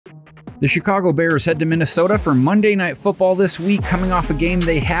The Chicago Bears head to Minnesota for Monday Night Football this week, coming off a game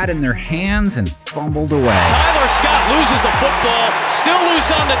they had in their hands and fumbled away. Tyler Scott loses the football, still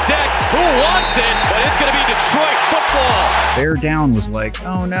loose on the deck. Who wants it? But it's going to be Detroit football. Bear down was like,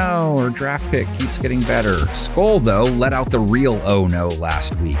 oh no, our draft pick keeps getting better. Skull, though, let out the real oh no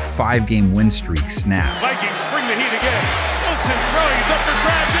last week. 5-game win streak snapped. Vikings bring the heat again. Wilson throws up for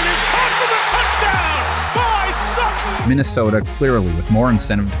grabs and is caught for the touchdown by Sutton. Minnesota clearly with more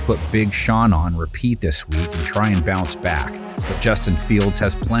incentive to put Big Sean on repeat this week and try and bounce back. But Justin Fields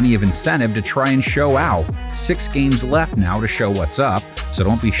has plenty of incentive to try and show out. 6 games left now to show what's up, so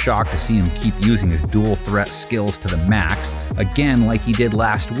don't be shocked to see him keep using his dual threat skills to the max, again like he did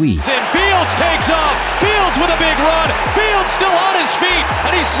last week. And Fields takes off. Fields with a big run. Fields still on his feet,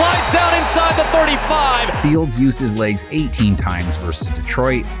 and he slides down inside the 35. Fields used his legs 18 times versus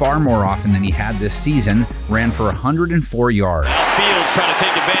Detroit, far more often than he had this season, ran for 104 yards. Fields trying to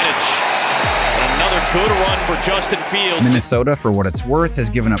take advantage. Another good run for Justin Fields. Minnesota, for what it's worth, has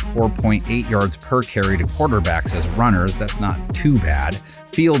given up 4.8 yards per carry to quarterbacks as runners. That's not too bad.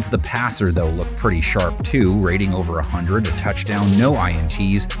 Fields, the passer, though, looked pretty sharp too, rating over 100, a touchdown, no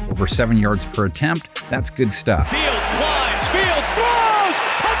INTs, over 7 yards per attempt. That's good stuff. Fields climbs, Fields throws,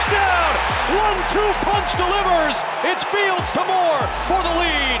 touchdown! 1-2 punch delivers. It's Fields to Moore for the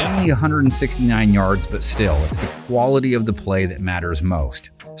lead. Only 169 yards, but still, it's the quality of the play that matters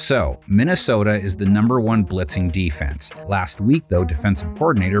most. So, Minnesota is the #1 blitzing defense. Last week, though, defensive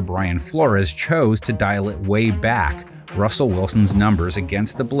coordinator Brian Flores chose to dial it way back. Russell Wilson's numbers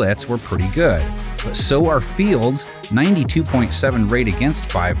against the blitz were pretty good, but so are Fields' 92.7 rate against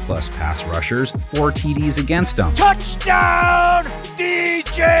 5+ pass rushers, 4 TDs against them. Touchdown,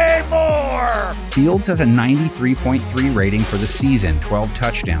 DJ Moore! Fields has a 93.3 rating for the season, 12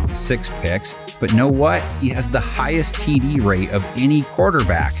 touchdowns, 6 picks, but know what? He has the highest TD rate of any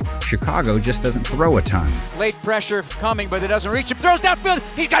quarterback. Chicago just doesn't throw a ton. Late pressure coming, but it doesn't reach him. Throws downfield.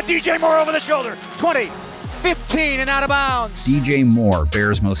 He's got DJ Moore over the shoulder. 20. 15 and out of bounds. DJ Moore,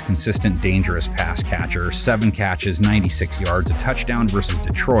 Bears' most consistent, dangerous pass catcher, 7 catches, 96 yards, a touchdown versus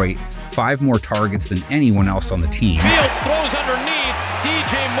Detroit, 5 more targets than anyone else on the team. Fields throws underneath.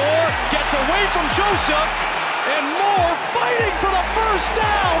 DJ Moore gets away from Joseph, and Moore fighting for the first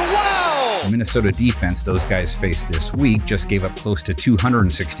down. Wow! The Minnesota defense those guys faced this week just gave up close to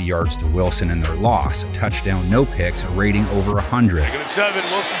 260 yards to Wilson in their loss, a touchdown, no picks, a rating over 100. 2nd and 7,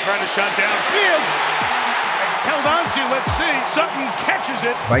 Wilson trying to shut down Field. Held on to, let's see, Sutton catches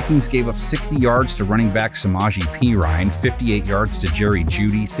it. Vikings gave up 60 yards to running back Samaje Perine, 58 yards to Jerry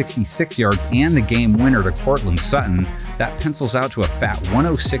Jeudy, 66 yards, and the game winner to Cortland Sutton. That pencils out to a fat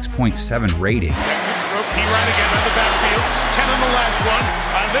 106.7 rating. Perine again on the backfield, 10 on the last one.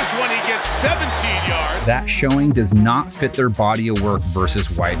 On this one, he gets 17 yards. That showing does not fit their body of work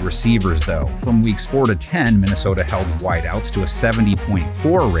versus wide receivers, though. From weeks 4 to 10, Minnesota held wideouts to a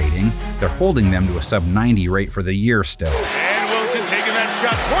 70.4 rating. They're holding them to a sub-90 rate for the year still. And Wilson taking that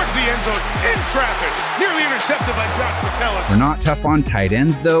shot towards the end zone in traffic. Nearly intercepted by Josh Patelis. They're not tough on tight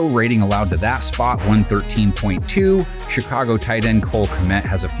ends, though. Rating allowed to that spot, 113.2. Chicago tight end Cole Kmet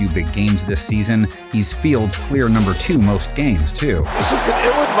has a few big games this season. He's Fields' clear #2 most games, too. This was an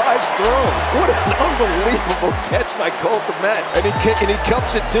ill-advised throw. What an unbelievable catch by Cole Kmet. And he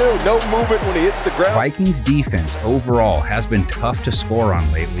cups it, too. No movement when he hits the ground. Vikings defense overall has been tough to score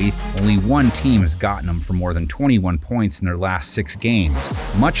on lately. Only one team has gotten them for more than 21 points in their last 6 games.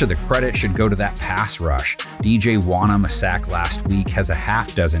 Much of the credit should go to that pass rush. DJ Wanham, a sack last week, has a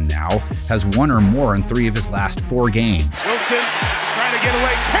half dozen now, has 1 or more in 3 of his last 4 games. Wilson trying to get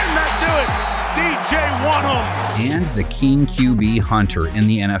away, cannot do it. DJ Wanham. And the king QB hunter in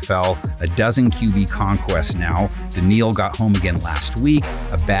the NFL, a dozen QB conquests now. Daniil got home again last week,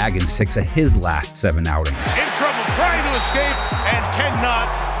 a bag in 6 of his last 7 outings. In trouble, trying to escape and cannot.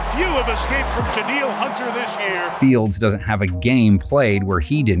 Few have escaped from Daniil Hunter this year. Fields doesn't have a game played where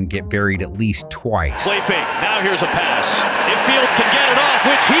he didn't get buried at least twice. Play fake. Now here's a pass. If Fields can get it off,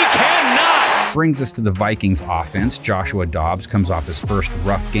 which he cannot. Brings us to the Vikings offense. Joshua Dobbs comes off his first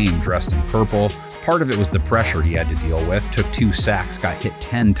rough game dressed in purple. Part of it was the pressure he had to deal with. Took 2 sacks, got hit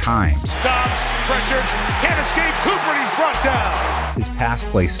 10 times. Dobbs pressured, can't escape Cooper, and he's brought down. His pass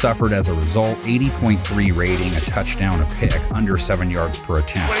play suffered as a result. 80.3 rating, a touchdown, a pick, under 7 yards per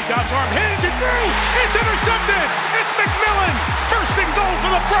attempt. Dobbs' arm hits it through. It's intercepted. It's McMillan. First and goal for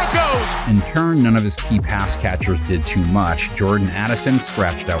the Broncos. In turn, none of his key pass catchers did too much. Jordan Addison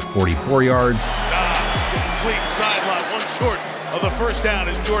scratched out 44 yards. Dobbs complete sideline, 1 short of the first down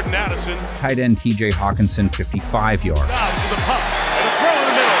is Jordan Addison. Tight end TJ Hawkinson, 55 yards. Dobbs with the pump and a throw in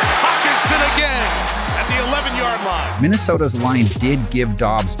the middle. Hawkinson again at the 11-yard line. line. Minnesota's line did give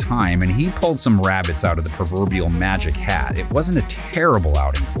Dobbs time, and he pulled some rabbits out of the proverbial magic hat. It wasn't a terrible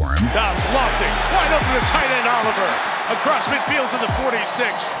outing for him. Dobbs lofting, wide open to the tight end Oliver. Across midfield to the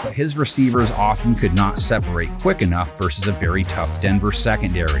 46. But his receivers often could not separate quick enough versus a very tough Denver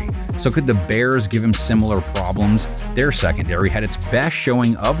secondary. So could the Bears give him similar problems? Their secondary had its best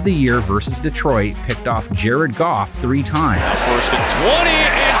showing of the year versus Detroit, picked off Jared Goff 3 times. That's first and 20,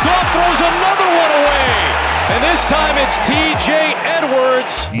 and Goff throws another one away. And this time it's T.J.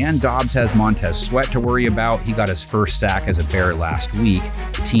 Edwards. And Dobbs has Montez Sweat to worry about. He got his first sack as a Bear last week.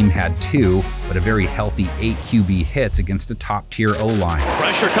 The team had 2, but a very healthy 8 QB hits against a top-tier O-line.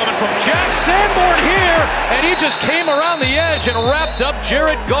 Pressure coming from Jack Sanborn here, and he just came around the edge and wrapped up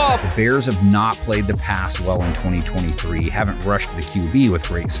Jared Goff. The Bears have not played the pass well in 2023, haven't rushed the QB with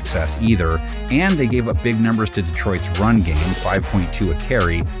great success either, and they gave up big numbers to Detroit's run game, 5.2 a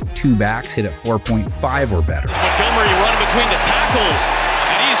carry. 2 backs hit at 4.5 or better. Montgomery running between the tackles,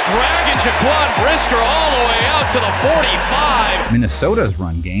 and he's dragging Jaquan Brisker all the way out to the 45. Minnesota's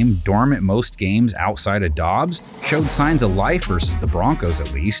run game, dormant most games outside of Dobbs, showed signs of life versus the Broncos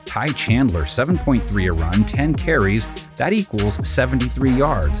at least. Ty Chandler, 7.3 a run, 10 carries. That equals 73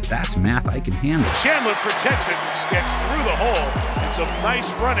 yards. That's math I can handle. Chandler protects it, gets through the hole. And some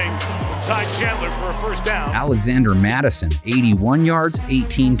nice running from Ty Chandler for a first down. Alexander Madison, 81 yards,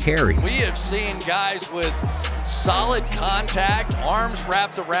 18 carries. We have seen guys with solid contact, arms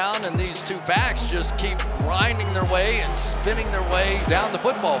wrapped around, and these 2 backs just keep grinding their way and spinning their way down the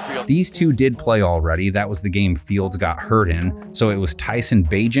football field. These 2 did play already. That was the game Fields got hurt in. So it was Tyson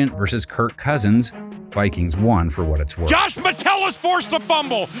Bagent versus Kirk Cousins. Vikings won for what it's worth. Josh Metellus forced to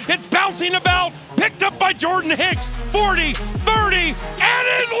fumble. It's bouncing about, picked up by Jordan Hicks. 40, 30, and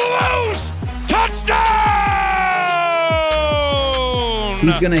is loose! Touchdown!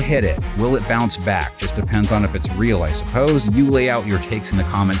 Who's gonna hit it? Will it bounce back? Just depends on if it's real, I suppose. You lay out your takes in the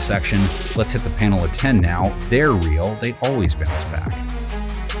comments section. Let's hit the panel of 10 now. They're real. They always bounce back.